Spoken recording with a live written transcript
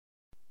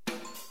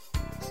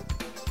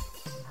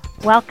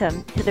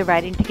Welcome to the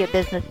Writing to Get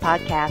Business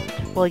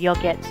podcast, where you'll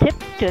get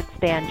tips to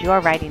expand your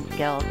writing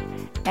skills.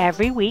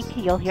 Every week,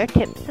 you'll hear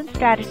tips and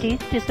strategies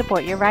to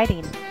support your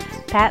writing.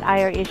 Pat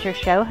Iyer is your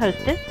show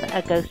hostess,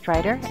 a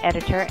ghostwriter,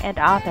 editor, and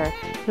author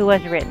who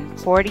has written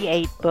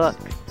 48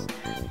 books.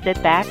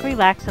 Sit back,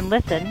 relax, and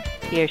listen.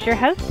 Here's your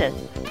hostess,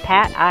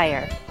 Pat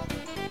Iyer.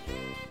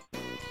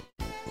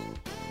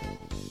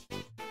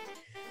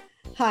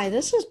 Hi,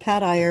 this is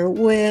Pat Iyer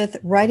with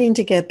Writing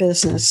to Get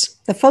Business.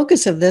 The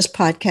focus of this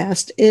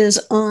podcast is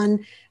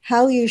on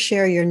how you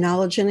share your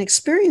knowledge and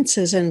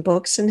experiences in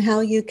books and how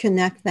you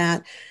connect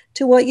that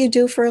to what you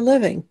do for a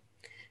living.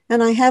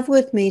 And I have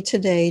with me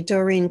today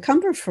Doreen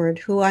Cumberford,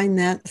 who I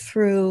met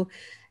through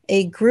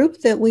a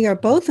group that we are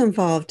both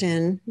involved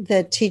in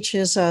that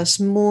teaches us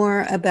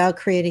more about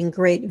creating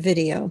great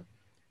video.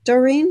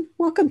 Doreen,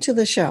 welcome to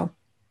the show.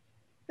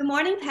 Good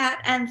morning,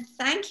 Pat, and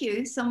thank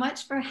you so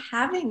much for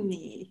having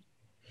me.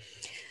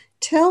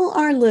 Tell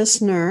our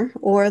listener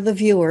or the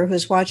viewer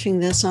who's watching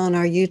this on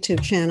our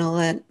YouTube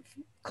channel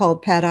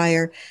called Pat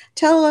Iyer,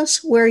 tell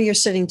us where you're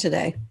sitting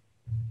today.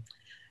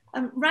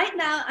 Right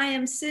now, I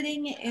am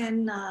sitting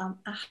in a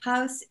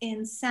house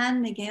in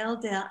San Miguel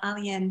de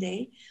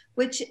Allende,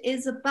 which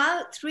is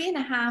about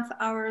 3.5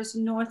 hours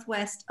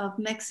northwest of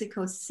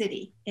Mexico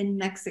City in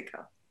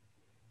Mexico.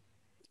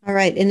 All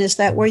right. And is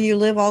that where you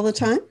live all the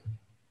time?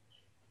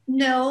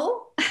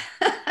 No.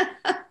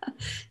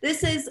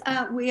 This is,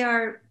 we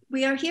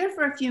are here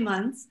for a few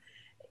months.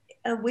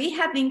 We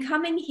have been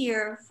coming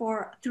here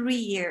for 3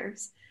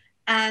 years,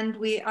 and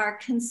we are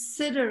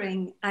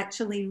considering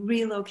actually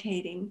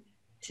relocating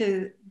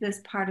to this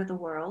part of the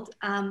world.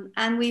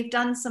 And we've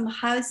done some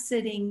house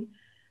sitting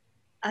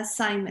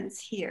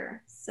assignments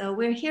here. So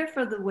we're here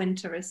for the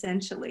winter,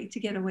 essentially, to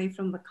get away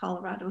from the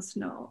Colorado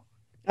snow.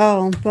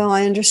 Oh, well,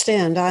 I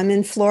understand. I'm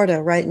in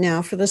Florida right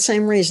now for the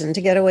same reason,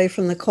 to get away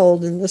from the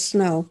cold and the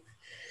snow.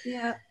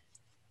 Yeah.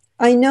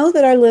 I know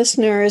that our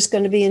listener is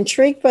going to be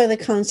intrigued by the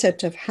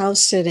concept of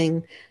house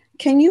sitting.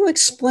 Can you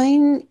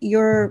explain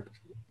your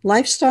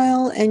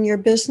lifestyle and your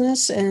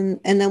business? And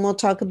then we'll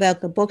talk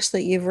about the books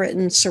that you've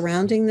written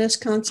surrounding this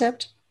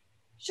concept.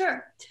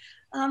 Sure.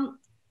 I'm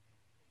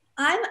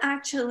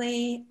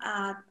actually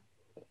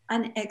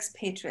an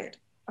expatriate,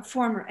 a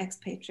former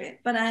expatriate,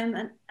 but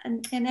I'm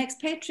an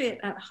expatriate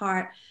at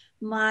heart.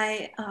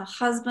 My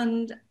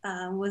husband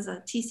was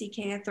a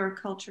TCK, a third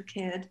culture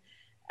kid.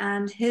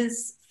 And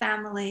his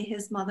family,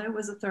 his mother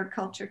was a third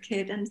culture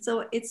kid. And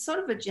so it's sort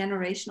of a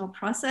generational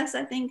process,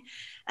 I think.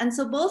 And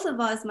so both of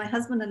us, my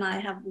husband and I,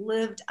 have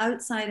lived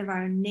outside of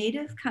our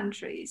native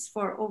countries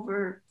for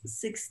over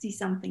 60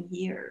 something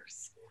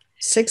years.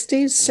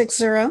 60,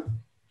 60?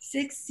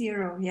 60,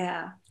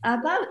 yeah.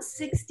 About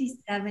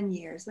 67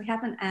 years. We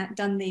haven't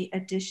done the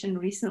addition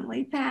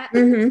recently, Pat.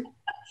 Mm-hmm.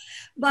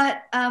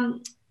 But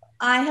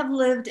I have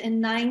lived in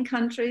 9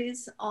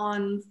 countries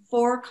on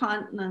 4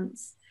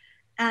 continents.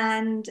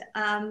 And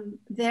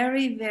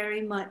very,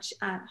 very much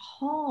at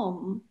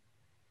home,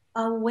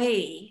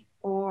 away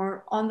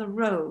or on the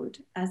road,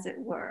 as it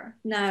were.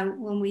 Now,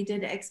 when we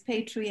did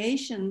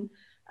expatriation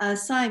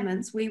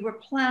assignments, we were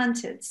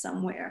planted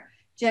somewhere.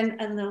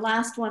 And the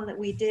last one that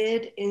we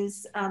did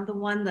is the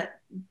one that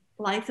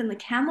Life in the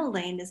Camel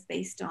Lane is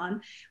based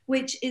on,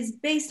 which is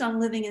based on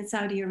living in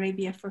Saudi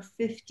Arabia for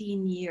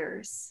 15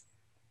 years.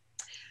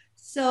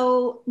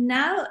 So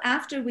now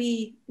after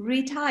we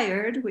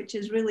retired, which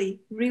is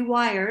really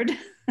rewired,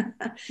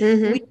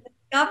 Mm-hmm. we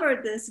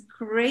discovered this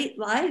great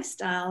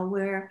lifestyle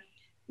where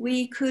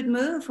we could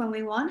move when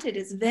we wanted.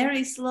 It's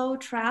very slow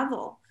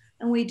travel.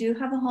 And we do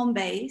have a home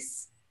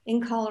base in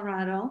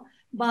Colorado,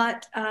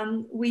 but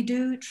we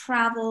do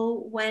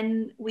travel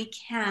when we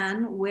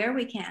can, where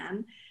we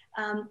can,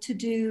 to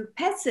do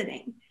pet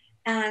sitting.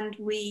 And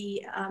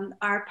we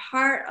are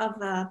part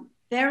of a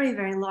very,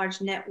 very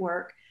large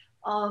network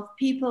of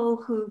people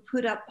who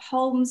put up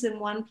homes in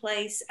one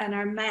place and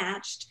are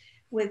matched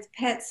with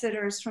pet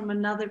sitters from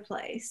another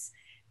place.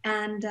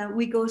 And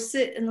we go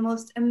sit in the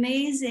most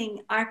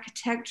amazing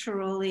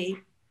architecturally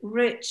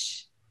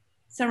rich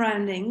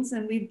surroundings.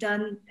 And we've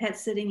done pet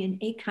sitting in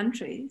 8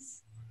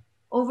 countries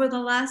over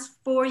the last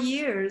 4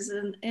 years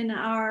in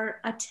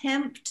our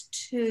attempt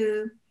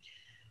to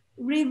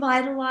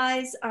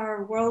revitalize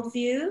our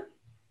worldview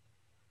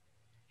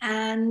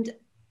and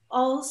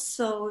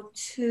also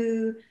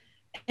to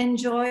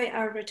enjoy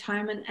our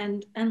retirement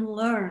and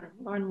learn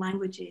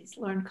languages,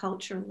 learn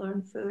culture,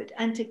 learn food,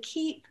 and to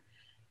keep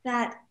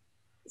that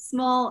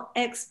small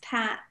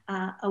expat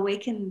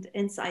awakened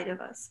inside of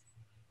us.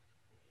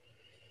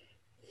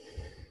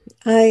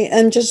 I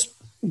am just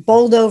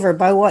bowled over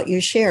by what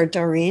you shared,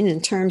 Doreen, in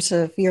terms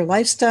of your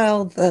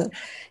lifestyle.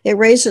 It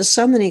raises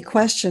so many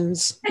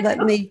questions. Let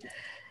me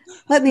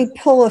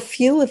pull a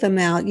few of them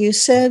out. You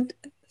said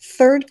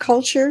third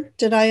culture.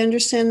 Did I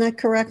understand that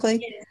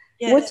correctly?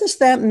 Yes. What does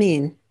that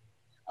mean?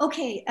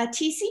 Okay, a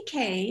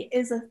TCK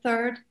is a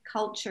third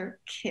culture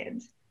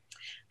kid.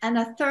 And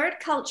a third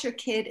culture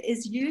kid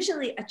is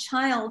usually a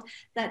child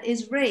that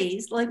is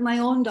raised like my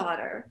own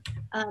daughter.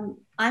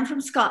 I'm from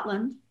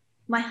Scotland.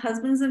 My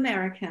husband's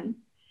American.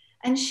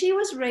 And she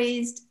was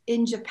raised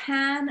in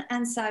Japan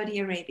and Saudi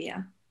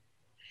Arabia.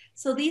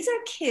 So these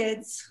are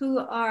kids who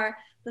are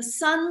the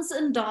sons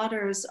and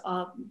daughters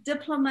of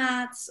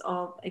diplomats,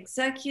 of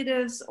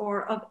executives,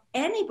 or of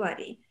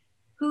anybody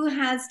who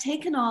has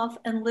taken off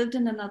and lived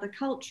in another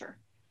culture.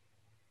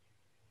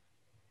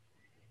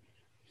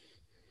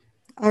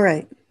 All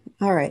right.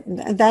 All right.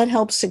 That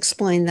helps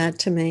explain that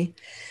to me.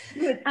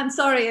 Good. I'm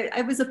sorry.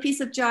 It was a piece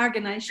of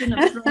jargon. I shouldn't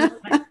have thrown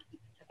it.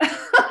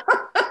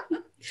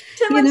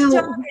 Too much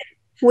jargon.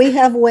 We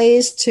have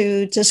ways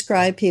to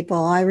describe people.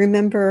 I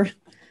remember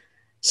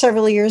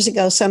several years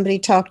ago, somebody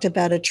talked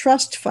about a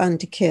trust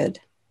fund kid.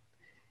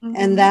 Mm-hmm.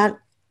 And that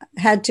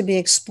had to be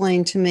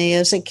explained to me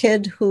as a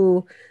kid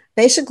who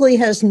basically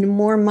has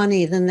more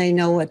money than they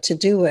know what to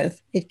do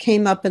with. It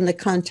came up in the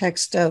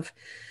context of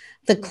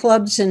the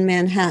clubs in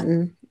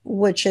Manhattan,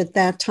 which at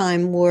that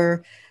time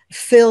were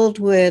filled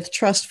with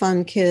trust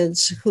fund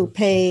kids who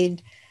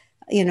paid,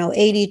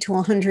 $80 to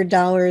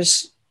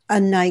 $100 a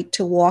night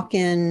to walk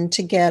in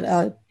to get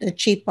a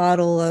cheap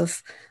bottle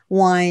of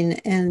wine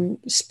and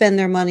spend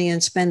their money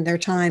and spend their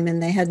time,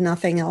 and they had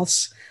nothing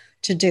else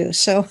to do.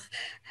 So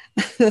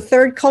the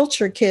third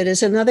culture kid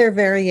is another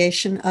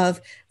variation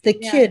of the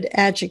kid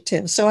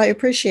adjective. So I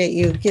appreciate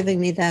you giving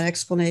me that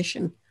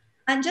explanation.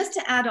 And just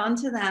to add on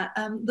to that,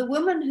 the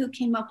woman who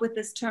came up with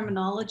this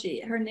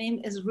terminology, her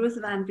name is Ruth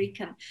Van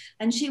Rieken,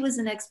 and she was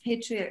an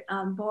expatriate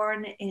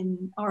born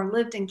in or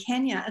lived in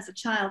Kenya as a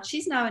child.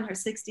 She's now in her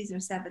 60s or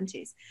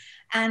 70s,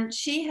 and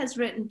she has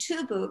written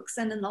 2 books.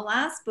 And in the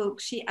last book,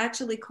 she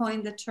actually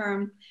coined the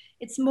term,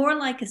 it's more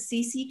like a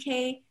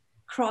CCK,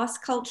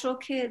 cross-cultural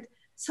kid.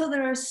 So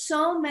there are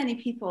so many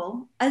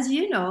people, as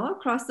you know,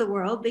 across the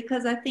world,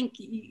 because I think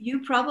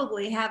you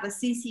probably have a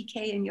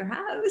CCK in your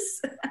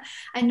house.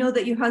 I know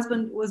that your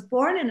husband was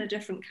born in a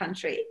different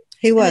country.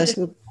 He was.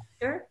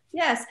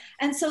 Yes.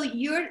 And so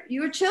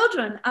your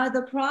children are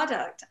the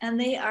product, and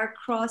they are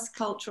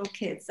cross-cultural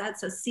kids.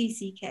 That's a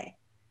CCK.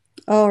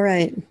 All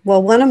right.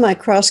 Well, one of my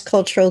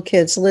cross-cultural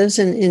kids lives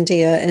in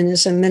India and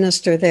is a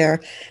minister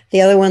there.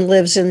 The other one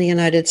lives in the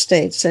United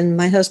States. And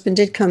my husband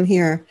did come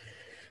here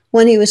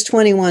when he was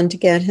 21 to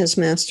get his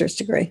master's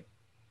degree.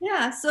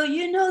 Yeah, so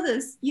you know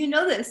this.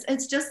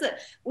 It's just that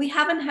we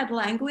haven't had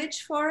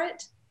language for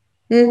it.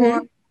 Mm-hmm.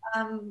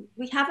 Or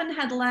we haven't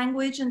had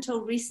language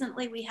until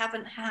recently. We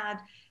haven't had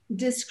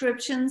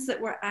descriptions that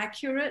were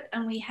accurate,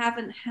 and we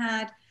haven't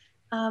had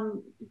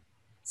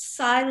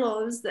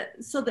silos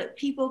so that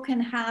people can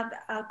have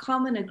a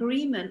common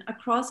agreement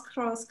across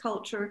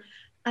cross-culture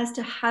as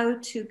to how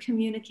to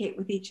communicate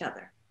with each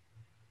other.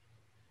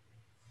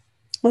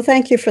 Well,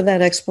 thank you for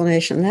that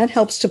explanation. That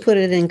helps to put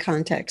it in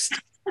context.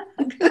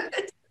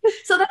 Good.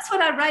 So that's what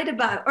I write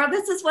about, or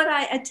this is what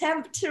I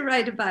attempt to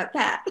write about,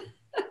 Pat.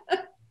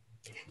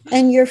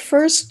 And your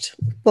first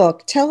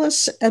book, tell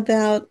us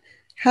about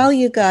how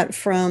you got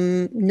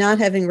from not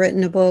having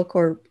written a book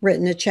or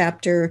written a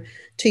chapter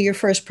to your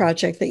first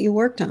project that you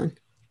worked on.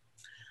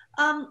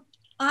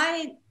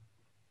 I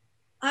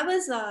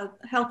was a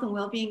health and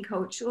well-being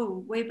coach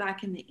way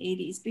back in the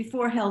 80s,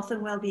 before health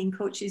and well-being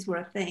coaches were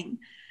a thing.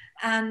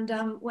 And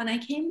when I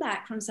came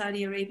back from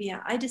Saudi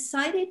Arabia, I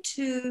decided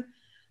to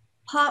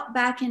pop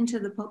back into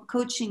the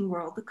coaching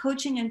world, the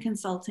coaching and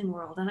consulting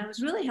world. And I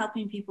was really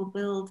helping people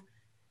build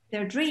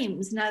their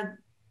dreams. Now,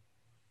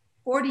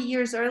 30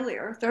 years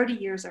earlier,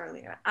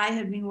 I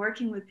had been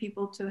working with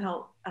people to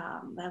help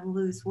them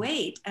lose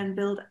weight and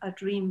build a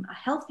dream, a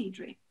healthy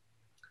dream.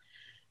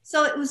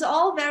 So it was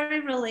all very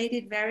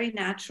related, very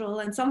natural.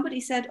 And somebody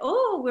said,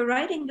 oh, we're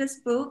writing this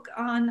book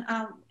on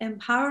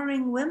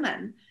empowering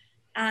women.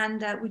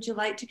 And would you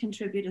like to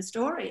contribute a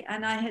story?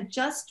 And I had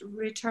just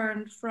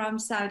returned from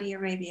Saudi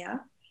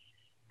Arabia,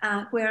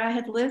 where I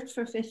had lived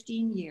for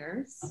 15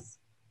 years.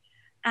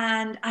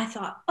 And I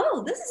thought,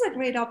 oh, this is a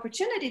great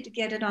opportunity to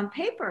get it on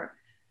paper.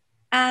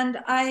 And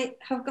I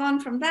have gone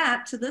from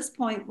that to this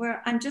point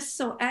where I'm just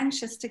so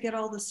anxious to get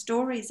all the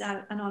stories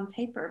out and on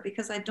paper,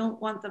 because I don't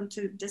want them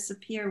to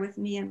disappear with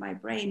me in my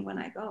brain when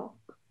I go.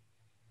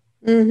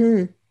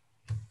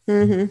 Mm-hmm.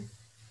 Mm-hmm.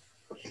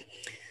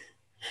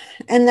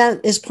 And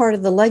that is part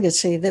of the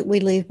legacy that we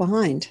leave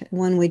behind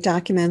when we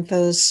document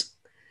those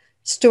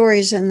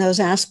stories and those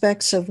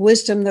aspects of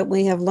wisdom that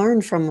we have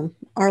learned from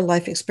our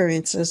life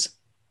experiences.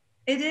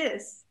 It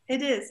is.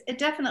 It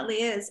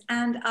definitely is.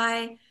 And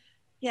can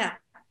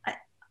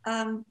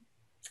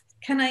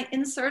I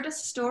insert a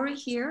story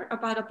here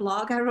about a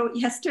blog I wrote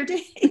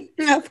yesterday?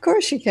 Yeah, of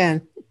course you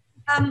can.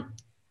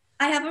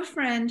 I have a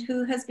friend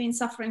who has been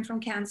suffering from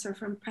cancer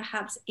for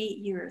perhaps 8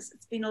 years.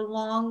 It's been a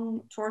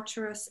long,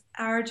 torturous,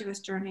 arduous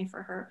journey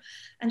for her.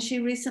 And she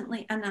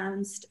recently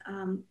announced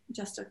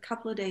just a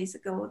couple of days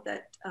ago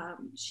that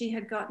she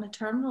had gotten a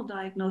terminal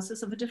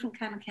diagnosis of a different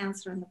kind of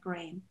cancer in the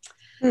brain.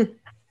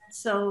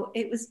 So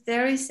it was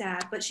very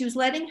sad, but she was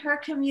letting her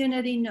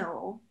community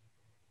know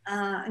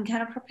and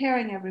kind of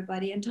preparing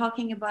everybody and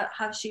talking about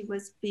how she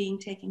was being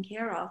taken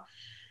care of.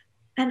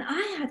 And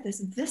I had this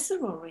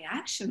visceral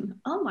reaction.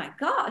 Oh my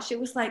gosh. It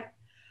was like,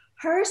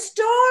 her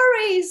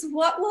stories,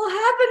 what will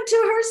happen to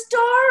her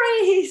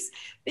stories?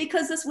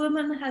 because this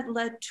woman had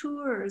led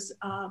tours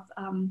of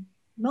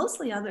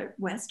mostly other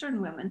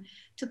Western women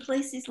to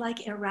places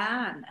like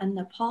Iran and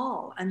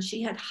Nepal. And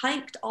she had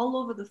hiked all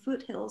over the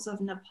foothills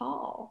of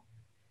Nepal.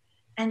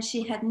 And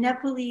she had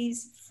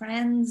Nepalese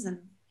friends and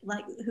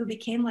like who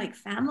became like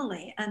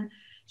family. And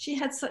she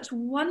had such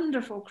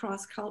wonderful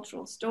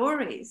cross-cultural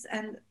stories.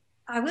 And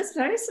I was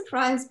very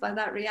surprised by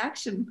that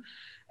reaction,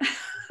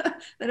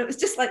 that it was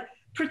just like,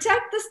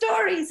 protect the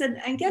stories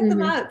and get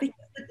them out, because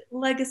the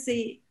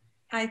legacy,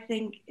 I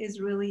think, is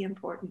really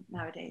important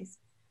nowadays.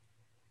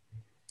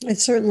 It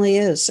certainly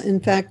is. In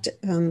fact,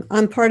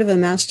 I'm part of a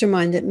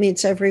mastermind that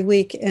meets every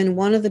week. And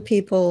one of the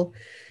people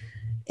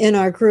in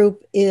our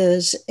group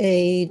is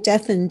a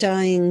death and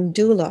dying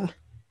doula.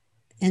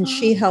 And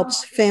she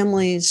helps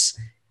families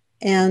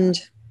and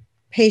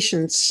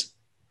patients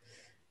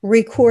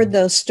record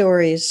those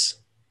stories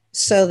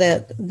so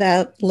that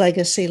that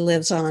legacy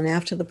lives on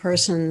after the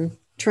person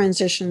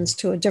transitions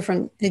to a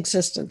different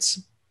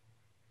existence.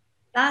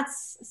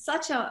 That's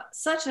such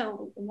a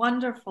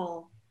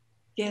wonderful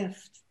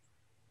gift.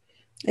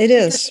 It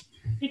is.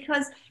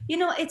 Because you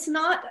know, it's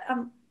not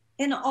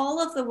in all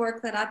of the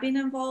work that I've been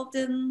involved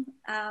in,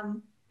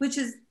 which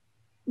is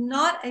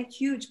not a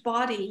huge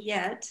body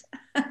yet,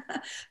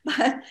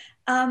 but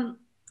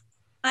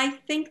I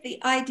think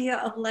the idea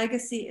of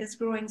legacy is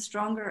growing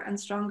stronger and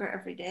stronger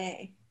every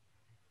day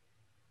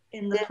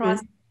in the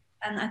process.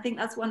 And I think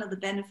that's one of the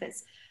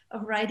benefits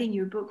of writing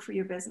your book for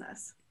your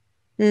business.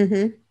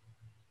 Mm-hmm.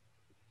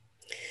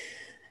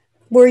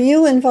 Were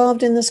you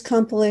involved in this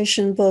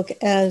compilation book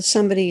as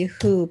somebody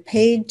who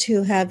paid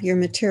to have your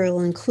material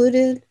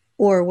included,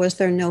 or was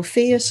there no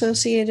fee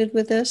associated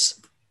with this?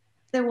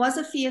 There was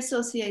a fee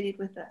associated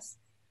with this.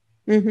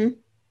 Mm-hmm.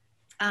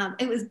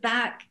 It was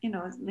back, you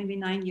know, maybe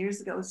 9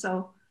 years ago.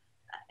 So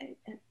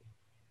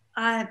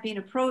I have been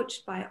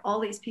approached by all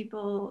these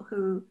people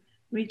who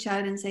reach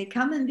out and say,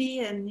 come and be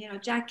in, you know,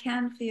 Jack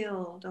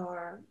Canfield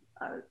or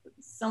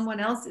someone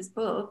else's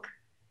book.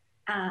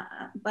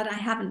 But I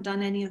haven't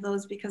done any of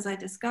those because I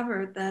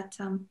discovered that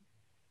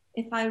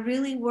if I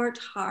really worked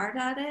hard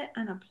at it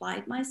and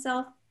applied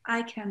myself,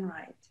 I can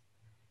write.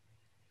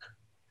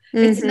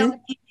 It's not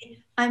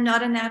easy. I'm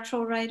not a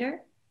natural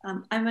writer.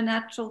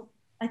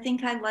 I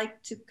think I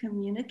like to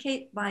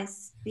communicate by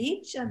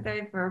speech. I'm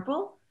very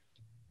verbal.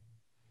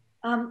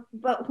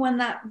 But when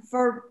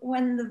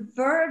the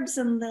verbs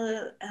and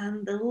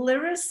the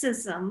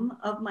lyricism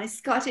of my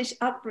Scottish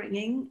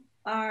upbringing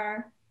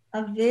are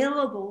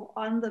available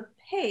on the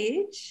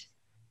page,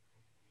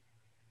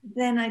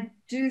 then I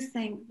do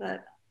think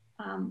that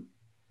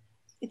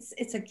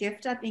it's a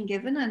gift I've been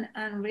given,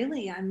 and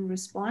really I'm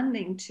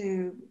responding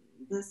to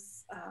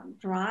this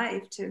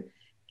drive to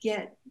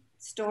get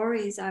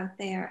stories out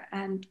there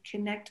and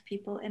connect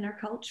people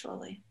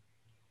interculturally.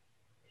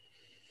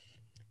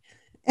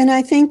 And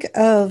I think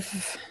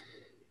of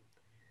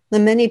the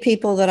many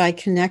people that I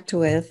connect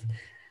with,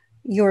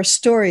 your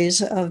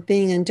stories of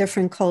being in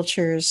different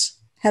cultures,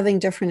 having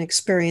different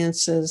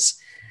experiences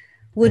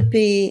would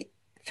be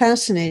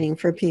fascinating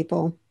for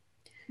people.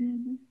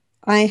 Mm-hmm.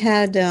 I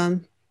had a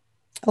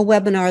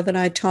webinar that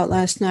I taught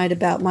last night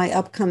about my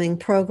upcoming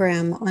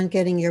program on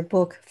getting your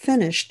book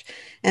finished.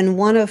 And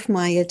one of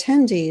my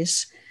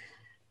attendees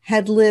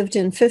had lived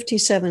in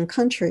 57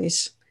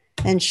 countries.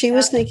 And she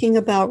was thinking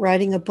about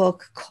writing a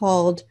book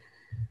called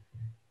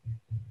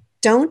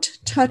Don't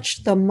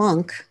Touch the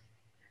Monk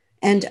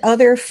and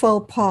Other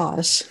Faux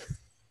Pas.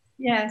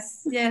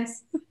 Yes,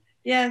 yes,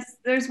 yes.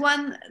 There's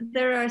one,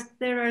 there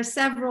are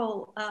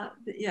several,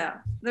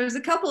 there's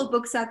a couple of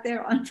books out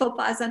there on faux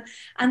pas.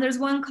 And there's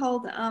one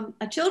called,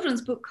 a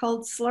children's book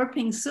called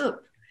Slurping Soup,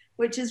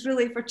 which is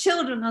really for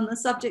children on the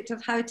subject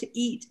of how to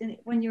eat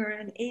when you're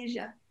in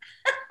Asia.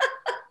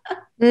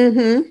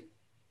 Mm-hmm.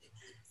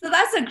 So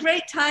that's a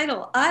great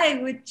title. I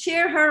would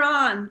cheer her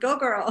on. Go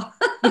girl.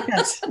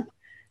 Yes.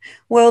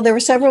 Well, there were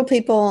several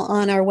people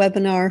on our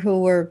webinar who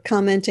were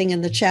commenting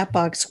in the chat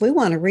box, we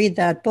want to read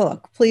that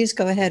book. Please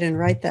go ahead and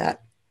write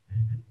that.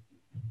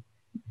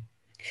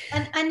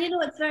 And you know,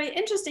 it's very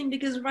interesting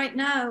because right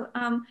now,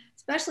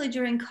 especially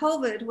during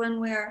COVID, when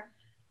we're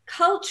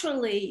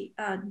culturally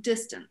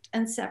distant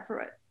and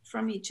separate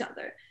from each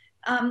other,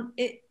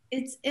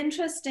 it's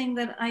interesting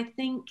that I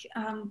think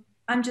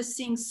I'm just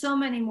seeing so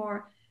many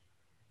more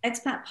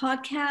expat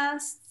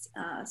podcasts,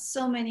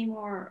 so many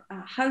more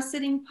house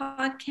sitting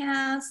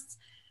podcasts,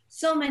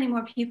 so many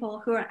more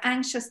people who are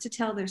anxious to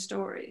tell their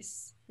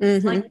stories.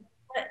 Mm-hmm. Like,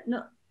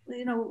 no,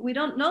 you know, we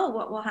don't know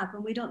what will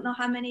happen. We don't know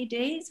how many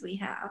days we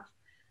have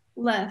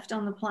left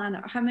on the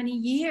planet or how many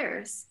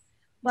years.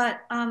 But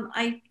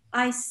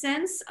I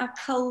sense a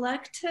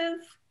collective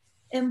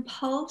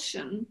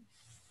impulsion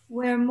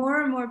where more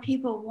and more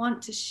people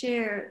want to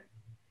share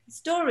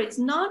stories,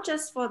 not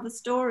just for the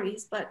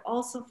stories, but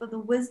also for the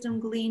wisdom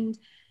gleaned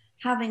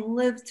having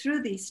lived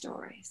through these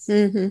stories.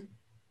 Mm-hmm.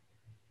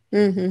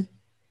 Mm-hmm.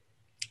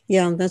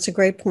 Yeah, that's a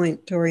great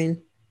point,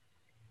 Doreen.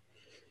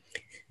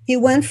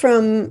 You went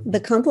from the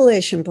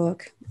compilation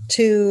book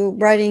to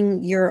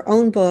writing your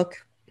own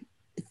book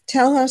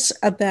Tell us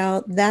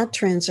about that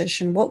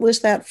transition. What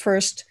was that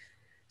first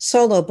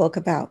solo book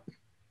about?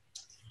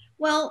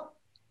 Well,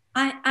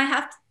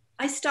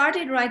 I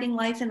started writing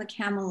Life in the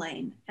Camel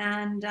Lane,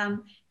 and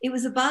it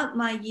was about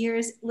my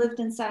years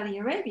lived in Saudi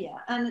Arabia,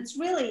 and it's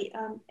really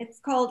it's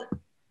called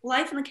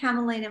Life in the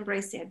Camel Lane: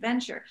 Embrace the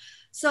Adventure.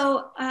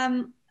 So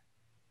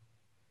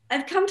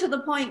I've come to the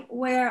point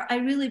where I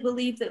really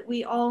believe that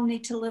we all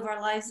need to live our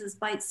lives as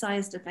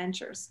bite-sized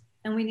adventures,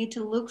 and we need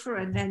to look for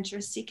adventure,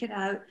 seek it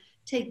out,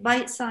 take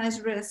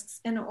bite-sized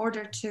risks in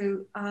order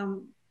to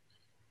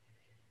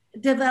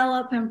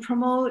develop and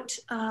promote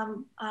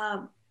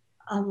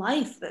a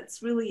life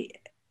that's really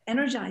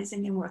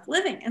energizing and worth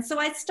living. And so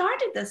I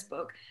started this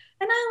book,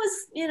 and I was,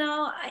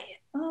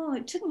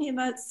 it took me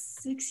about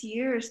 6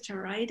 years to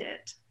write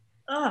it.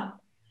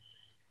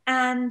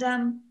 And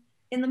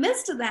in the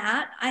midst of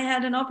that, I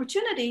had an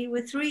opportunity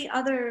with 3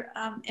 other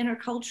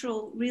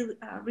intercultural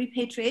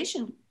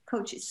repatriation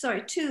coaches,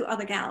 2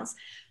 other gals,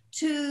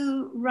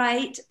 to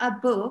write a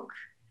book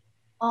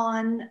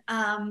on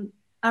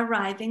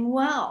arriving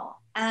well.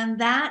 And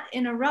that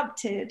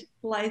interrupted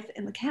Life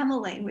in the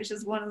Camel Lane, which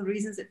is one of the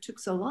reasons it took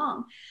so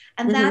long.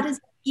 And that is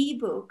an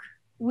ebook,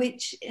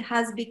 which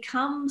has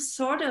become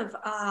sort of,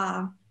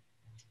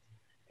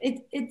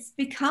 it's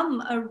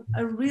become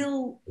a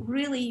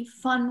really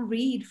fun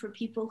read for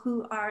people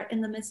who are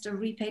in the midst of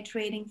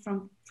repatriating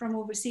from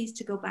overseas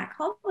to go back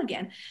home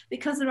again,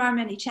 because there are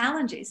many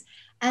challenges.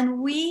 And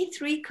we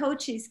 3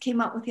 coaches came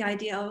up with the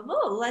idea of,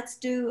 let's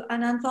do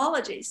an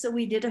anthology. So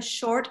we did a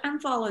short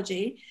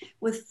anthology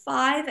with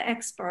 5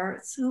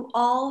 experts who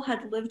all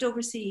had lived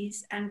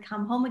overseas and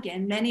come home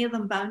again. Many of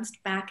them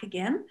bounced back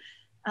again,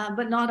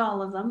 but not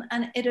all of them.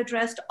 And it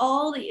addressed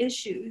all the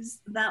issues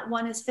that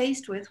one is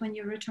faced with when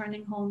you're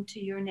returning home to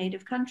your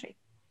native country.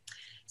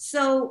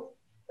 So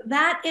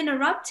that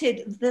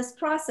interrupted this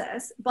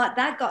process, but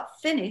that got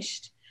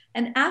finished.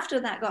 And after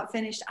that got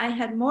finished, I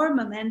had more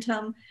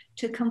momentum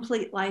to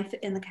complete Life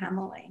in the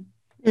Camel Lane.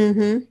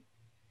 Mm-hmm.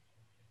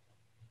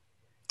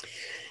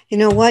 You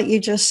know, what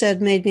you just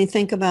said made me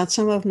think about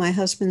some of my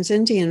husband's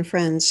Indian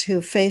friends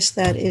who faced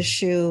that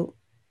issue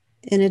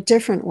in a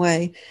different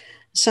way.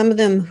 Some of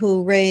them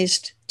who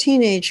raised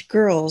teenage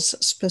girls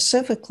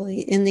specifically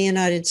in the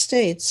United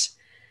States,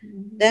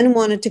 then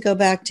wanted to go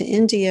back to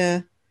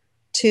India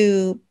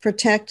to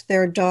protect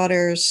their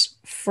daughters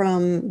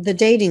from the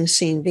dating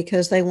scene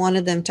because they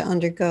wanted them to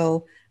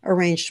undergo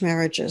arranged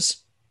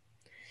marriages.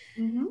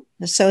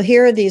 So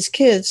here are these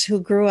kids who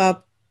grew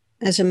up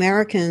as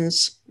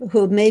Americans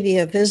who maybe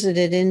have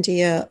visited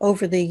India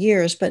over the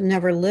years but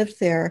never lived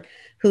there,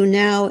 who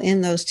now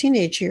in those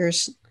teenage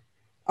years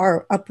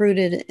are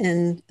uprooted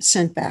and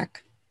sent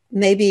back.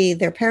 Maybe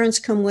their parents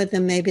come with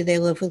them, maybe they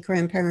live with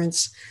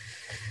grandparents.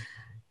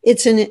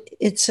 It's an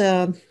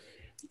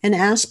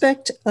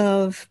aspect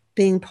of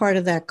being part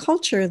of that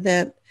culture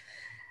that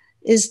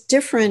is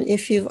different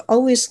if you've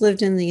always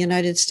lived in the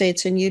United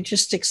States and you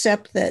just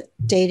accept that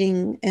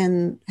dating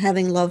and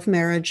having love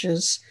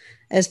marriages,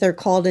 as they're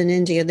called in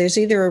India, there's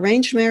either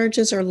arranged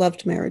marriages or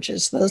loved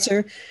marriages. Those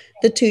are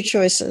the 2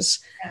 choices.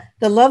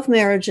 The love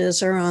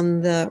marriages are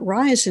on the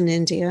rise in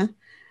India.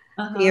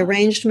 The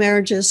arranged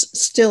marriages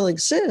still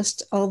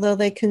exist, although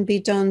they can be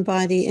done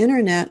by the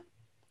internet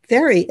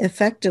very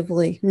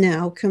effectively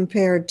now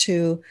compared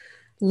to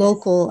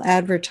local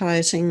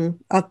advertising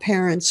of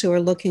parents who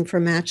are looking for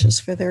matches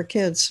for their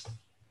kids.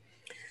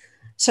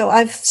 So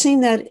I've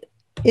seen that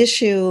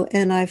issue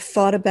and I've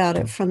thought about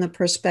it from the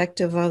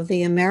perspective of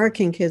the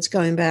American kids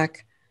going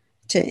back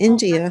to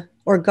India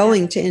or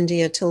going to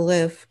India to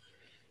live,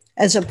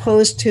 as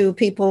opposed to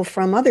people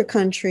from other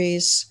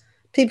countries,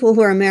 people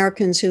who are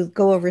Americans who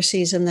go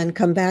overseas and then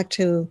come back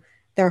to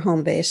their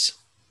home base.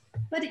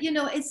 But,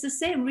 it's the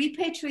same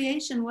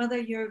repatriation, whether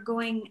you're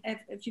going,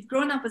 if you've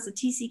grown up as a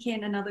TCK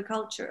in another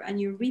culture and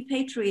you're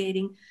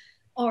repatriating,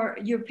 or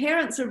your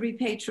parents are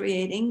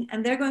repatriating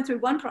and they're going through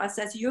one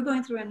process, you're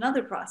going through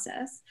another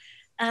process,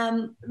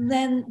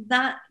 then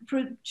that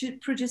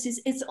produces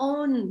its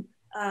own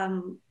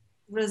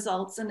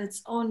results and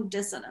its own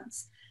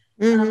dissonance.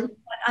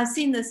 I've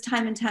seen this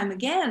time and time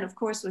again, of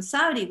course, with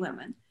Saudi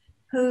women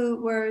who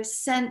were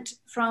sent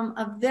from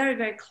a very,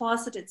 very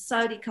closeted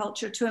Saudi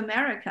culture to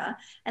America,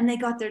 and they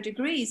got their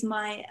degrees.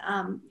 I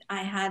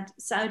had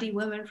Saudi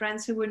women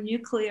friends who were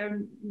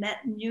nuclear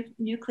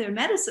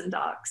medicine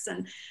docs,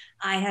 and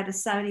I had a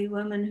Saudi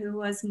woman who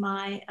was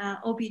my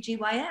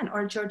OBGYN,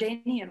 or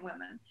Jordanian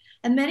women.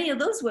 And many of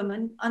those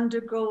women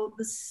undergo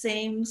the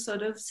same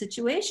sort of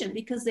situation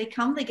because they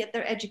come, they get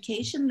their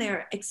education,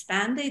 they're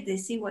expanded, they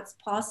see what's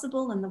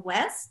possible in the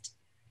West.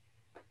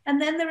 And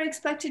then they're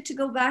expected to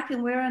go back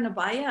and wear an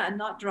abaya and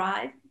not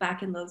drive,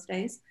 back in those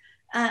days,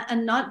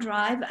 and not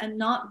drive and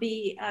not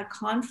be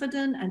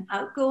confident and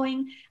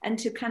outgoing and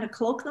to kind of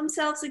cloak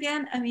themselves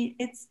again. I mean,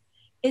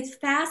 it's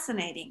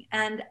fascinating.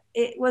 And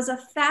it was a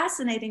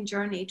fascinating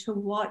journey to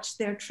watch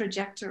their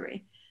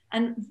trajectory.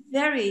 And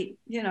very,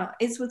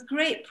 it's with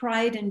great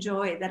pride and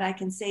joy that I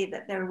can say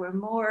that there were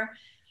more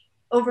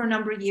over a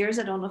number of years,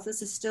 I don't know if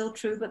this is still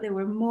true, but there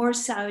were more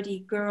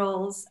Saudi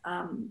girls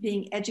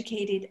being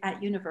educated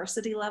at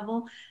university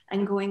level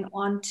and going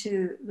on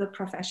to the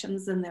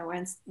professions than there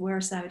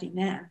were Saudi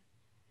men,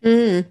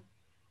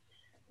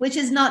 which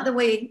is not the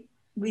way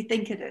we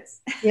think it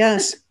is.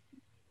 Yes.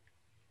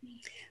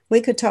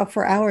 We could talk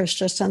for hours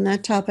just on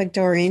that topic,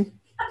 Doreen.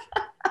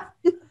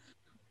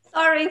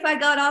 Sorry if I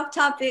got off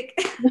topic.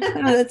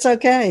 That's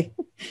okay.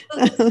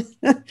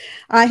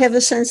 I have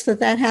a sense that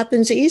that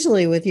happens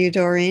easily with you,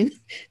 Doreen,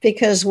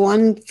 because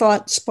one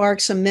thought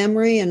sparks a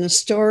memory and a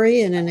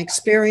story and an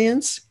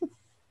experience.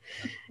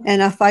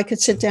 And if I could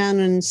sit down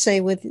and say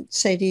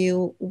to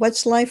you,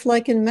 what's life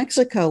like in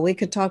Mexico? We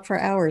could talk for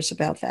hours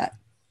about that.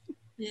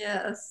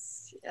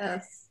 Yes,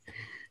 yes.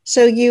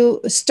 So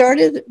you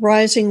started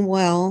Rising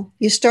Well.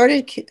 You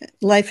started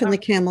Life in the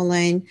Camel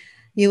Lane.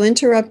 You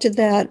interrupted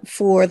that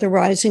for the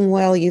Rising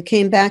Well. You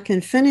came back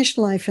and finished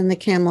Life in the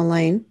Camel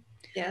Lane.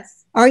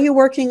 Yes. Are you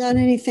working on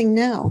anything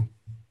now?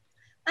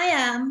 I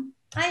am.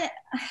 I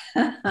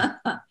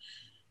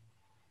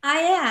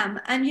am.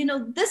 And you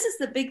know, this is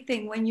the big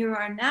thing when you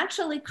are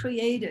naturally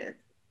creative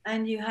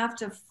and you have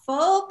to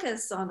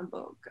focus on a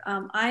book.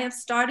 I have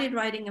started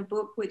writing a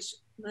book, which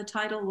the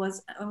title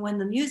was When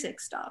the Music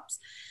Stops.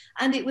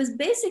 And it was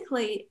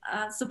basically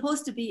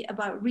supposed to be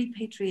about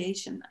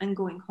repatriation and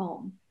going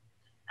home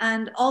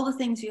and all the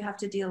things you have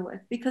to deal with,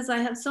 because I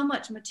have so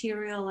much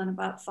material and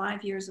about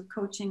 5 years of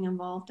coaching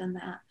involved in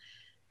that.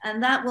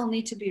 And that will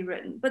need to be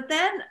written. But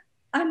then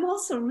I'm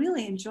also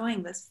really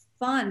enjoying this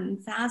fun,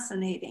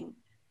 fascinating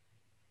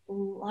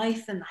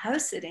life in the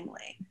house sitting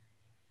lane.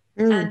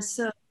 And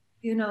so,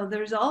 you know,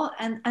 there's all,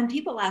 and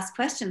people ask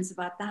questions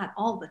about that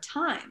all the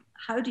time.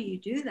 How do you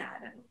do that?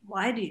 And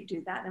why do you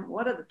do that? And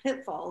what are the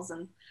pitfalls?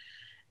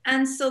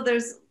 And so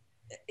there's,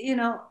 you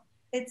know,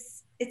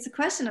 it's a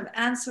question of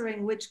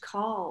answering which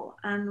call.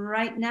 And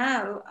right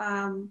now,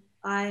 I'm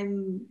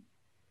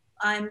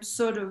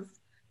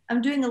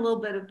doing a little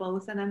bit of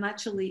both, and I'm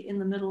actually in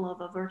the middle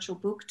of a virtual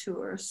book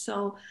tour.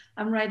 So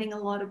I'm writing a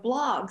lot of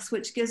blogs,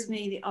 which gives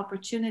me the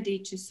opportunity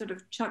to sort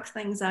of chuck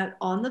things out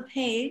on the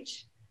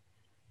page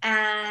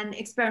and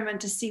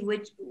experiment to see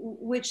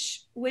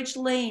which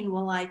lane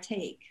will I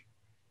take.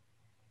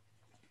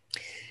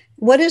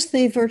 What is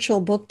the virtual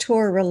book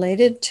tour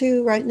related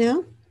to right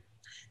now?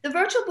 The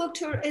virtual book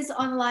tour is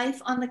on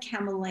Life on the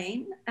Camel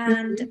Lane,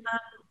 and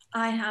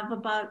I have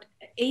about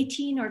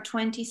 18 or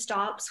 20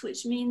 stops,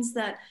 which means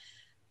that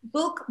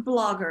book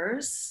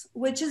bloggers,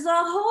 which is a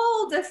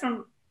whole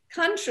different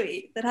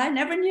country that I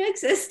never knew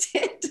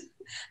existed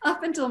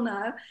up until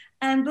now,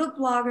 and book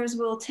bloggers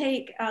will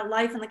take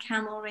Life on the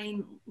Camel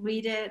Lane,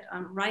 read it,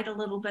 write a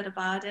little bit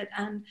about it,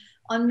 and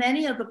on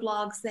many of the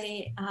blogs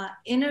they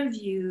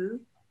interview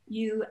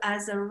you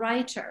as a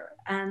writer,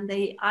 and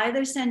they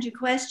either send you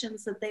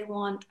questions that they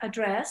want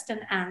addressed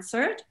and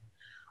answered,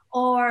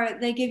 or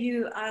they give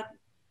you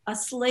a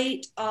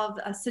slate of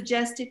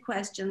suggested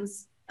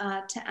questions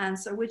to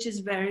answer, which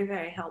is very,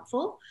 very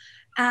helpful.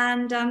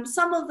 And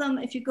some of them,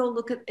 if you go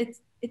look at it,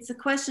 it's a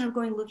question of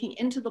looking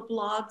into the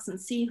blogs and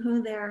see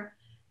who their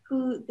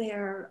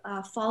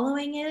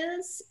following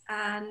is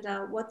and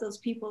what those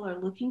people are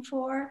looking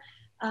for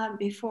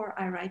before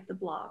I write the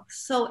blog.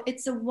 So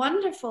it's a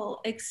wonderful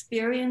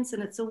experience,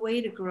 and it's a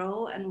way to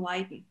grow and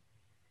widen.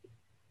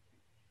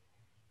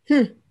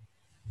 Have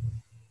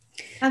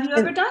you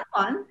ever done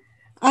one?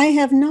 I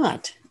have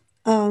not.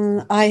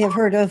 I have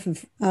heard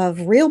of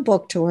real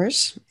book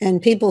tours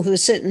and people who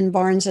sit in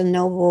Barnes and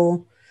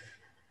Noble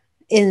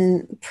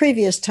in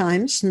previous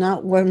times,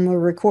 not when we're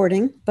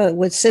recording, but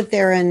would sit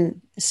there,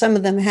 and some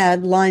of them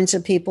had lines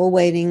of people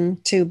waiting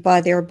to buy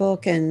their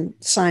book and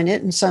sign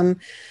it. And some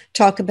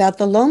talk about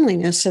the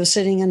loneliness of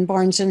sitting in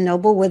Barnes and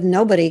Noble with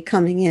nobody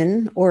coming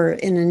in, or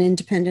in an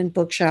independent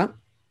bookshop.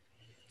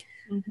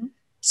 Mm-hmm.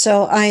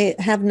 So I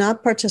have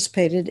not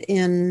participated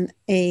in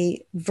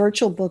a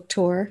virtual book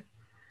tour.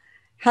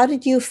 How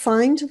did you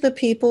find the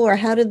people, or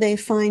how did they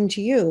find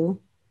you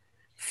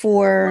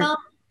for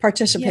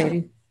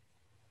participating? Yeah.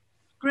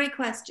 Great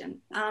question.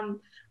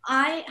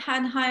 I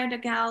had hired a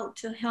gal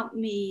to help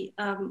me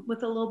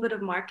with a little bit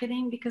of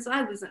marketing, because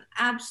I was an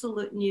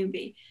absolute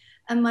newbie.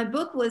 And my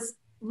book was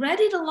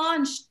ready to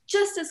launch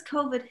just as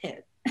COVID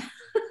hit.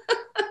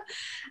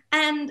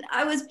 And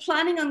I was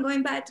planning on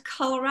going back to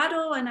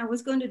Colorado, and I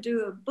was going to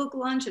do a book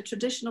launch, a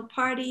traditional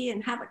party,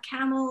 and have a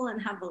camel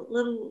and have a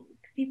little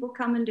people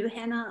come and do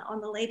henna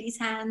on the ladies'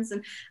 hands.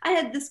 And I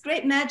had this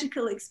great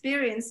magical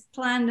experience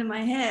planned in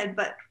my head,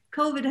 but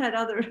COVID had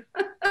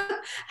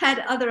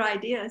other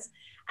ideas.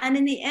 And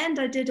in the end,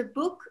 I did a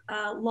book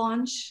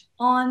launch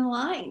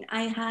online.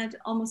 I had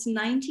almost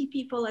 90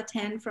 people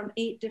attend from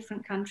 8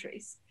 different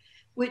countries,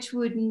 which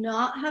would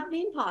not have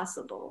been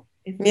possible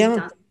if we'd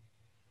done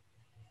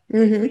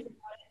it,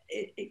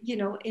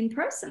 in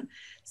person.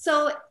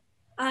 So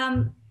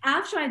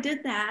after I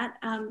did that,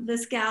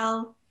 this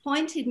gal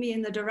pointed me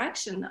in the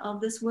direction of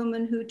this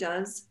woman who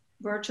does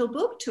virtual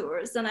book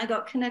tours, and I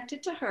got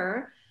connected to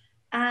her.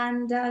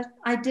 And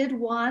I did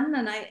one,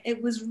 and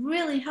it was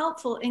really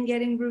helpful in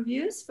getting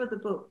reviews for the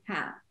book,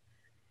 Pat.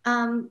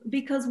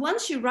 Because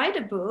once you write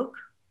a book,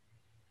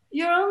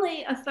 you're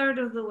only a third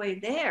of the way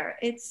there.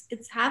 It's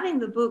having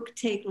the book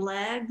take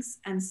legs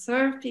and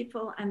serve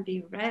people and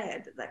be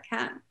read that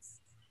counts.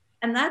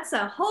 And that's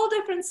a whole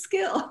different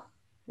skill.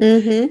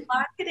 Mm-hmm.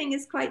 Marketing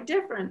is quite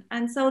different.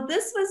 And so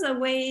this was a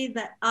way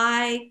that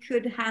I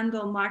could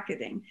handle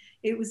marketing.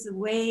 It was a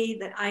way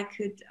that I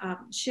could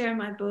share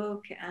my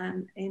book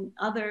and in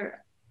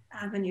other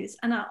avenues.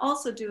 And I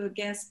also do a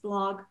guest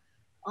blog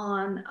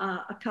on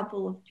a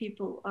couple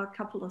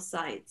of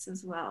sites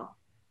as well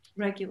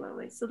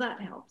regularly. So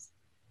that helps.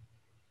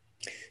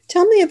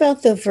 Tell me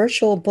about the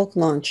virtual book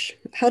launch.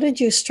 How did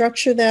you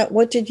structure that?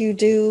 What did you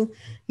do?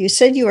 You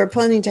said you were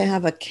planning to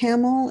have a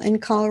camel in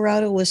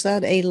Colorado. Was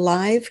that a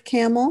live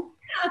camel?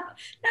 Yeah,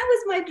 that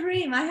was my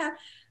dream. I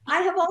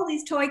have all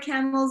these toy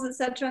camels,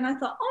 etc. And I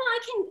thought,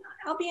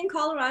 I'll be in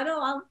Colorado.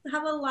 I'll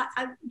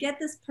get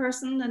this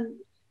person. And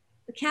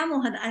the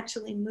camel had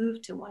actually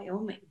moved to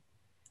Wyoming.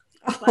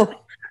 Oh. But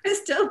I was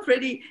still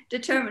pretty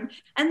determined.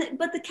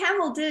 But the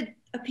camel did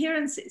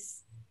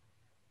appearances.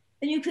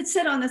 And you could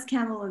sit on this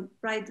camel and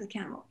ride the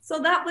camel. So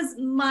that was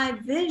my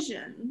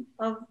vision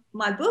of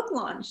my book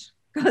launch,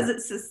 because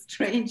it's a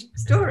strange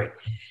story.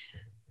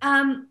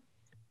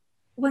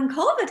 When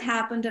COVID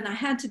happened and I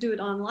had to do it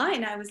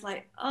online, I was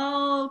like,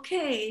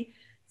 okay.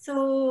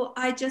 So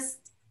I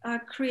just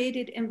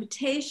created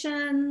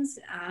invitations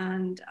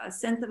and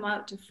sent them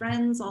out to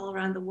friends all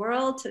around the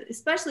world,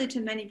 especially to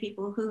many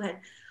people who had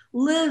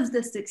lived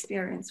this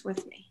experience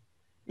with me.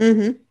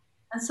 Mm-hmm.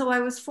 And so I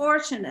was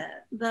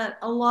fortunate that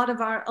a lot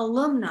of our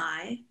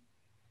alumni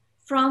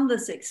from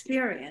this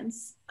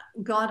experience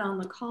got on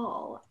the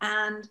call.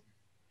 And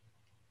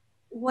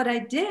what I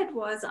did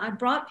was I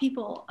brought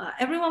people,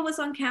 everyone was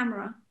on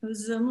camera. It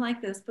was Zoom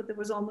like this, but there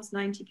was almost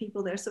 90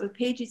 people there. So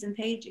pages and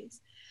pages.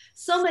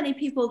 So many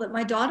people that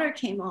my daughter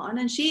came on,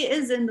 and she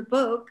is in the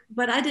book,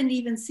 but I didn't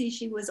even see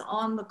she was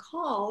on the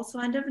call. So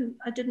I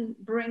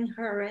didn't bring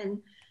her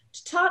in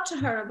to talk to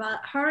her about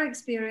her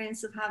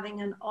experience of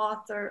having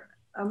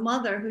a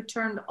mother who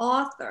turned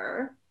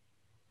author,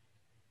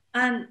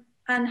 and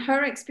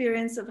her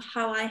experience of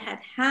how I had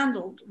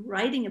handled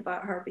writing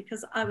about her,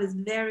 because I was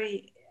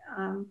very,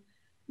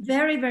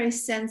 very, very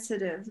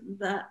sensitive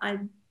that I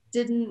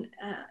didn't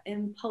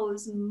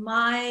impose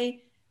my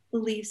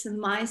beliefs and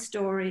my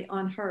story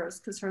on hers,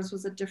 because hers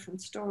was a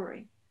different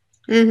story.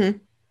 Mm-hmm.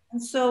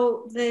 And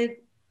so the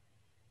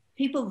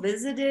people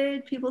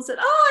visited, people said,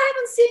 I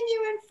haven't seen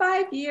you in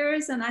 5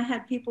 years. And I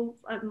had people,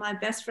 my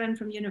best friend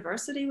from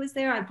university was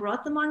there. I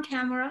brought them on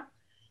camera.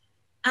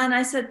 And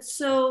I said,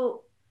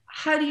 so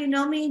how do you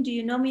know me? Do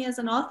you know me as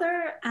an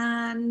author?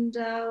 And,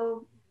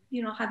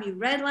 have you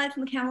read Life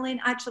from the Camel Lane?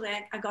 Actually,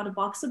 I got a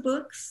box of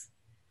books.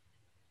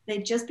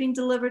 They'd just been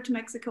delivered to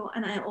Mexico,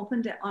 and I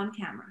opened it on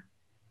camera.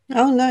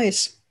 Oh,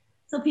 nice.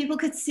 So people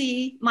could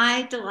see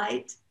my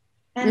delight,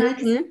 and I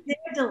could see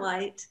their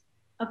delight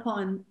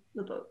upon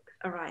the book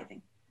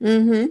arriving.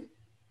 Mm-hmm.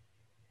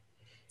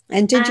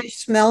 And did you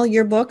smell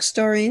your book,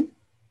 Doreen?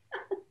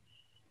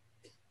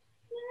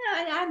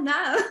 Yeah, I'm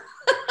now.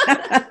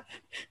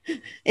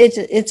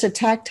 It's a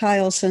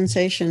tactile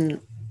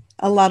sensation.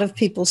 A lot of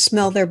people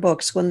smell their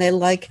books when they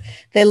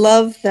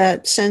love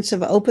that sense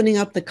of opening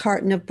up the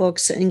carton of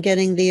books and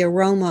getting the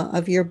aroma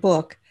of your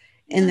book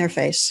in their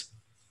face.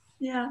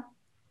 Yeah.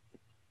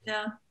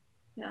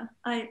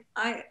 I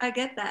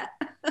get that.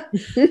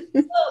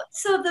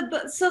 so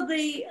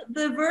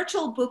the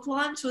virtual book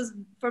launch was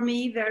for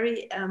me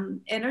very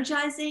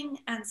energizing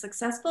and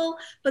successful.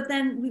 But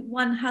then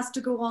one has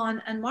to go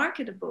on and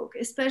market a book,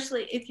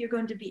 especially if you're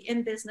going to be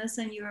in business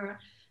and you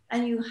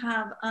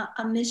have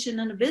a mission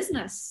and a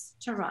business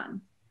to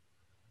run.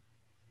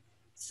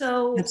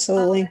 So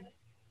absolutely.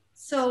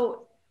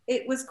 So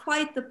it was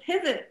quite the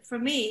pivot for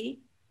me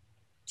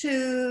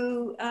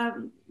to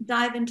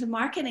dive into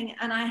marketing.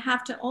 And I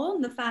have to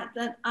own the fact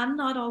that I'm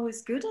not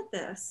always good at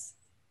this.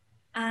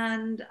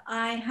 And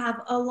I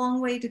have a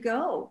long way to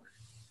go.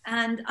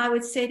 And I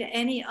would say to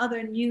any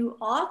other new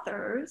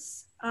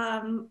authors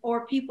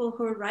or people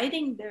who are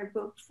writing their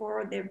book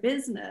for their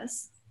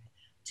business,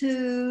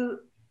 to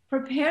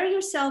prepare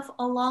yourself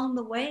along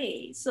the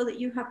way so that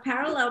you have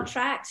parallel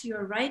tracks.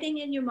 You're writing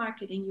in your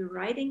marketing, you're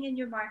writing in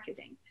your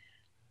marketing.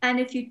 And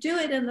if you do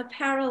it in the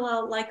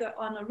parallel, like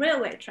on a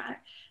railway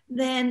track,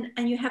 then,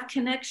 and you have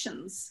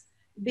connections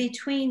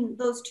between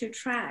those two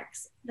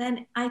tracks,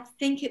 then I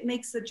think it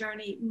makes the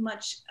journey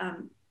much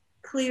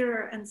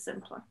clearer and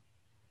simpler.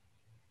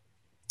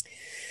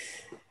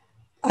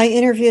 I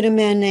interviewed a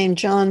man named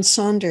John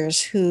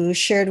Saunders who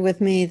shared with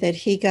me that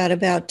he got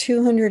about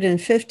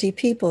 250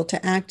 people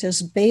to act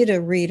as beta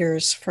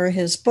readers for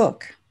his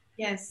book.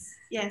 Yes.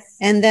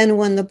 And then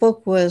when the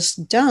book was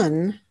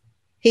done,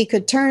 he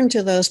could turn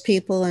to those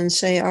people and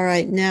say, all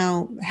right,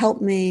 now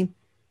help me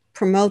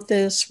promote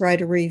this,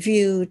 write a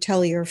review,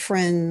 tell your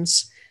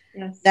friends.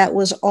 Yes. That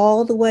was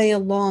all the way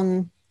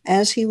along.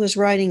 As he was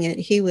writing it,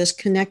 he was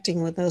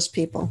connecting with those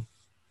people.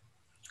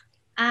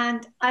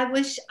 And I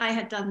wish I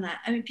had done that.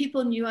 I mean,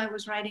 people knew I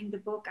was writing the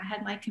book. I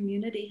had my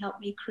community help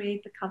me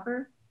create the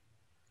cover.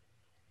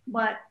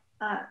 But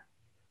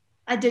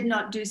I did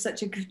not do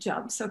such a good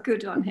job. So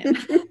good on him.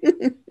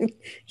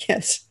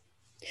 Yes.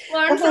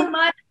 Learn from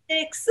my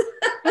mistakes.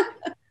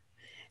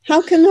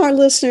 How can our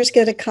listeners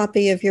get a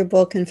copy of your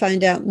book and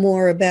find out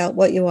more about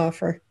what you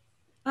offer?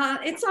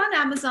 It's on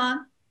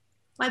Amazon.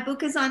 My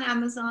book is on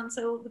Amazon.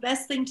 So the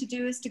best thing to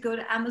do is to go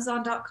to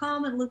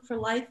Amazon.com and look for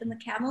Life in the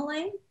Camel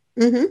Lane.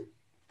 Mm-hmm.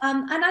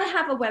 And I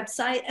have a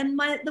website, and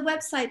the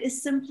website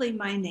is simply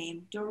my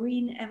name,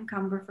 Doreen M.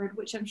 Cumberford,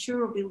 which I'm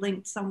sure will be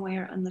linked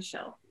somewhere on the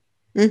show.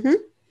 Mm-hmm.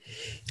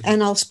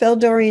 And I'll spell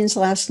Doreen's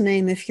last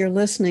name if you're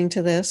listening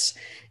to this.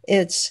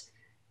 It's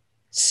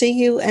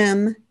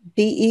Cumberford,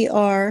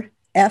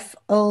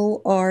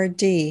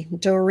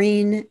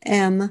 Doreen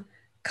M.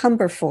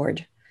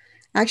 Cumberford.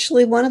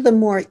 Actually, one of the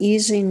more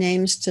easy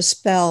names to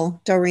spell,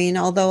 Doreen,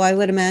 although I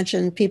would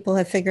imagine people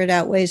have figured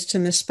out ways to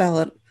misspell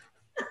it.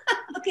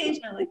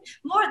 Occasionally.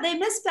 They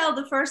misspell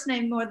the first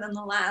name more than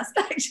the last,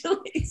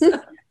 actually.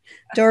 So.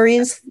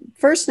 Doreen's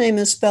first name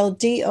is spelled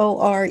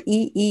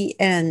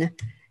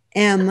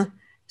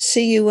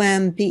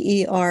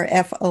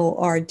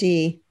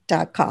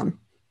DoreenMCumberford.com.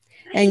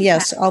 And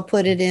yes, I'll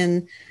put it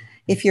in.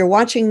 If you're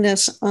watching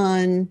this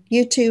on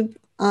YouTube,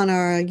 on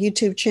our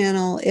YouTube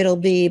channel, it'll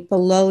be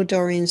below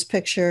Doreen's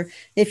picture.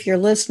 If you're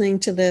listening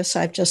to this,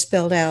 I've just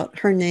spelled out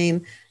her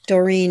name,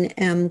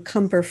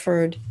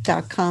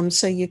 DoreenMCumberford.com.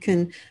 So you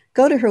can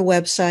go to her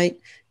website.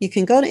 You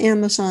can go to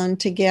Amazon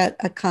to get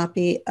a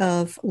copy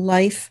of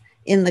Life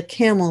in the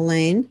Camel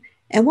Lane.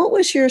 And what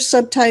was your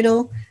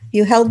subtitle?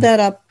 You held that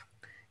up.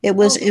 It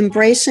was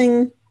Embrace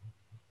the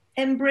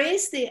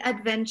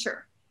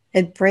Adventure.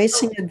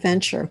 Embracing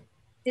Adventure.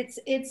 It's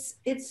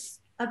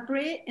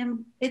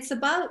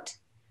about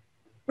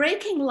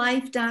breaking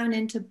life down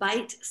into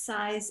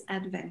bite-sized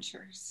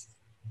adventures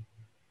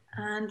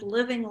and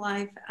living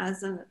life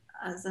as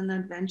an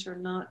adventure,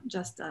 not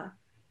just a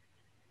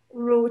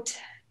rote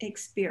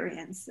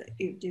experience that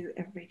you do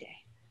every day.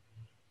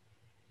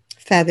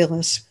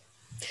 Fabulous.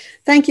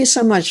 Thank you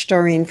so much,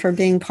 Doreen, for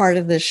being part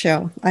of this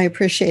show. I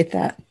appreciate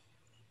that.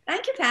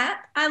 Thank you,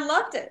 Pat. I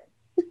loved it.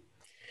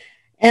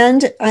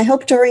 And I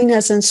hope Doreen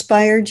has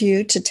inspired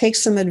you to take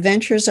some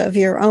adventures of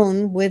your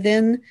own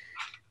within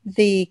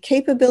the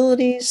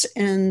capabilities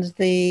and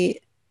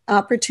the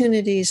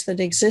opportunities that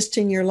exist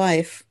in your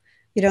life.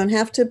 You don't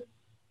have to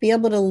be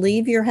able to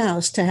leave your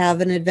house to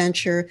have an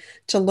adventure,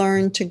 to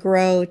learn, to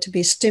grow, to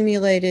be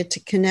stimulated, to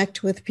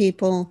connect with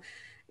people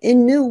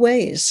in new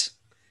ways.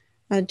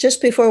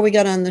 Just before we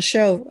got on the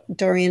show,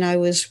 Doreen, I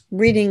was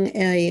reading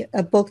a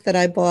book that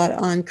I bought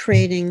on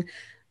creating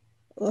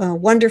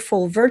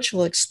wonderful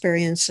virtual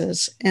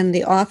experiences. And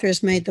the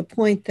authors made the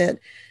point that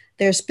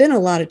there's been a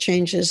lot of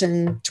changes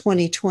in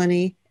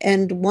 2020.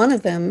 And one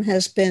of them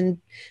has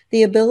been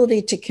the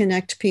ability to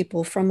connect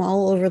people from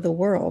all over the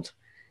world.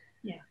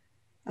 Yeah.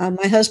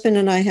 My husband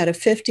and I had a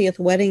 50th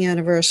wedding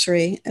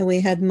anniversary, and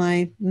we had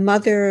my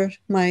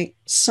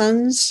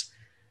son's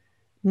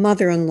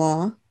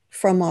mother-in-law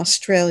from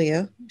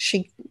Australia.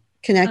 She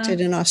connected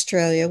in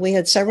Australia. We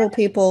had several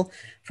people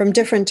from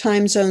different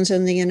time zones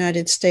in the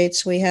United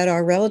States. We had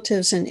our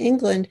relatives in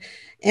England,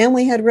 and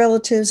we had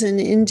relatives in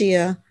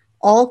India,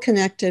 all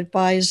connected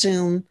by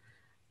Zoom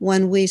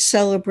when we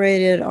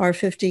celebrated our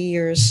 50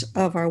 years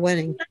of our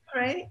wedding.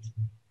 Right.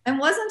 And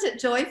wasn't it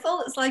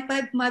joyful? It's like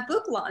my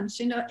book launch,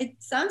 it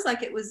sounds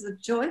like it was a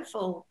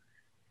joyful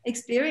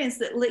experience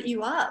that lit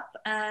you up.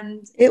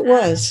 And it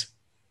was.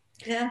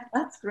 Yeah,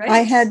 that's great.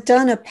 I had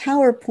done a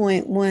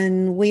PowerPoint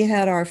when we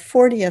had our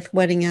 40th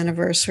wedding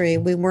anniversary.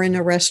 We were in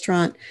a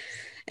restaurant,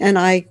 and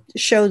I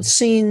showed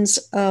scenes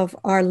of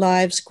our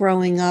lives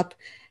growing up.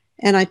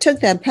 And I took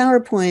that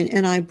PowerPoint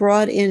and I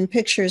brought in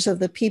pictures of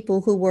the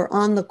people who were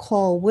on the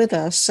call with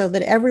us so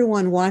that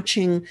everyone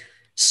watching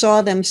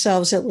saw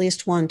themselves at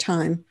least one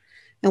time.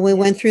 And we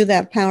went through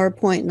that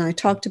PowerPoint and I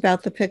talked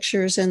about the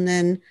pictures, and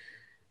then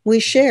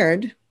we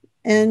shared.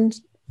 And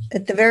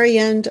at the very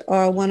end,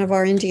 one of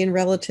our Indian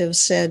relatives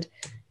said,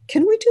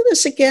 "Can we do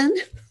this again?"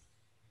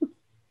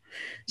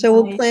 So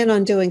we'll plan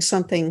on doing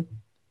something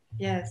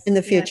in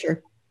the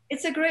future.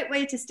 It's a great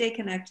way to stay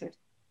connected.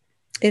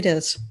 It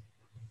is.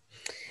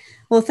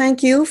 Well,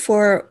 thank you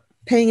for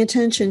paying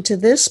attention to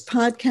this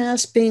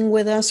podcast, being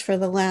with us for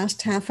the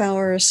last half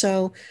hour or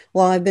so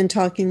while I've been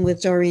talking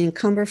with Doreen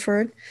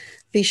Cumberford.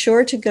 Be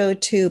sure to go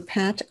to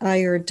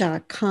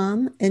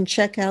patiyer.com and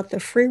check out the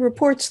free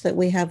reports that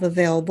we have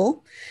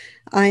available.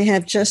 I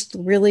have just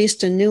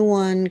released a new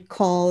one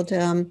called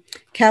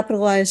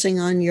Capitalizing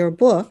on Your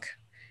Book,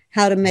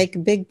 How to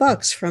Make Big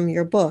Bucks from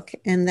Your Book.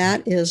 And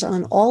that is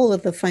on all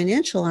of the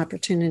financial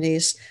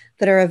opportunities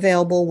that are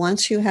available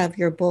once you have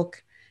your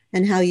book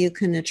and how you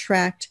can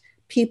attract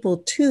people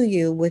to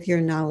you with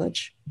your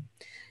knowledge.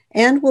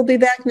 And we'll be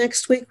back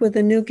next week with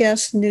a new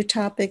guest, new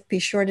topic. Be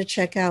sure to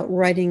check out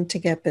Writing to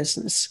Get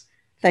Business.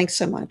 Thanks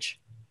so much.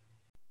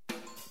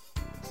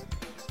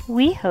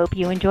 We hope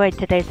you enjoyed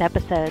today's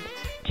episode.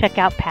 Check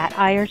out Pat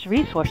Iyer's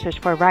resources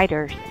for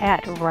writers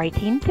at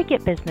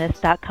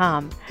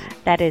writingtogetbusiness.com.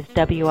 That is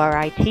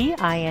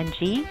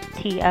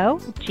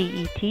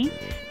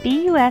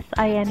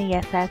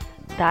writingtogetbusiness.com.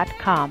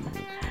 www.patIR.com.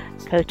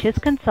 Coaches,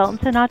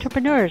 consultants, and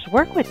entrepreneurs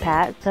work with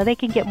Pat so they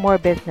can get more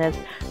business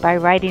by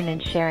writing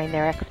and sharing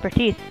their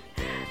expertise.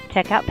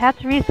 Check out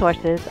Pat's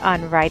resources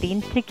on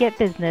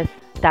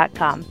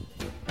writingtogetbusiness.com.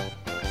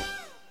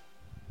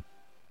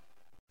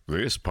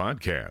 This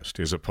podcast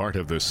is a part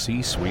of the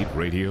C-Suite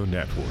Radio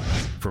Network.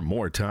 For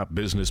more top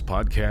business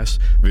podcasts,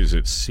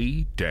 visit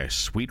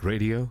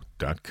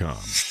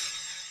c-suiteradio.com.